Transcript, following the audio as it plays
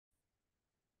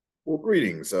Well,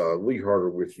 greetings. Lee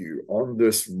Harder with you on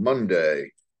this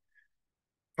Monday,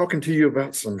 talking to you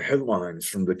about some headlines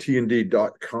from the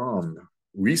TND.com.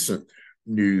 Recent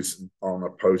news on a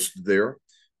post there.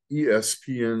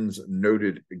 ESPN's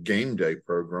noted game day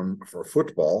program for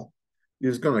football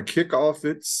is going to kick off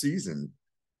its season.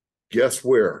 Guess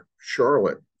where?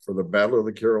 Charlotte for the Battle of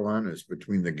the Carolinas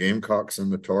between the Gamecocks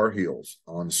and the Tar Heels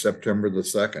on September the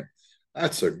 2nd.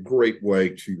 That's a great way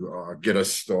to get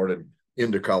us started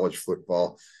into college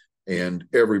football. And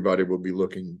everybody will be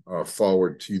looking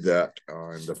forward to that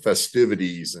and the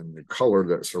festivities and the color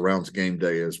that surrounds game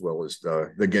day, as well as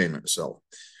the game itself.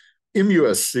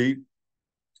 MUSC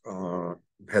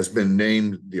has been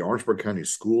named the Orangeburg County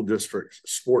School District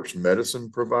sports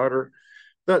medicine provider.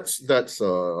 That's a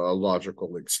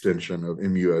logical extension of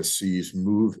MUSC's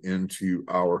move into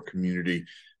our community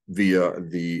via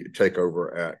the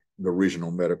takeover at the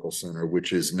Regional Medical Center,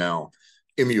 which is now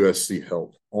MUSC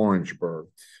Health Orangeburg.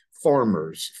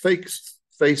 Farmers face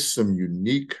some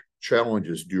unique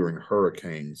challenges during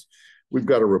hurricanes. We've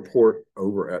got a report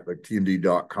over at the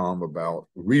TND.com about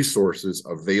resources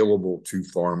available to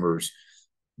farmers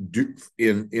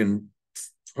in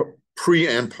pre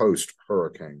and post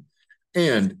hurricane.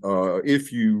 And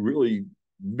if you really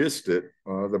missed it,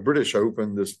 the British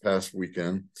Open this past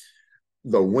weekend,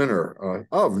 the winner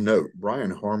of note, Brian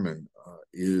Harman,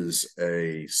 is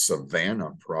a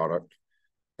Savannah product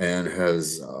and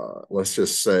has, let's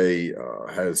just say,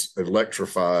 has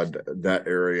electrified that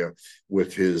area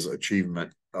with his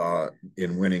achievement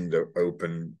in winning the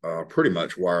Open, pretty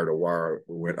much wire to wire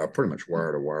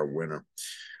winner.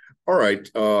 All right,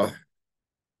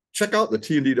 check out the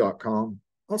TND.com.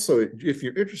 Also, if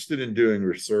you're interested in doing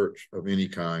research of any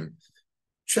kind,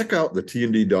 check out the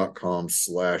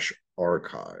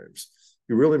TND.com/archives.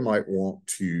 You really might want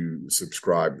to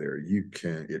subscribe there.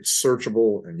 It's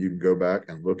searchable, and you can go back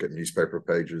and look at newspaper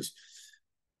pages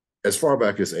as far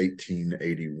back as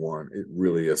 1881. It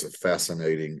really is a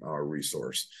fascinating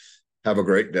resource. Have a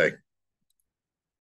great day.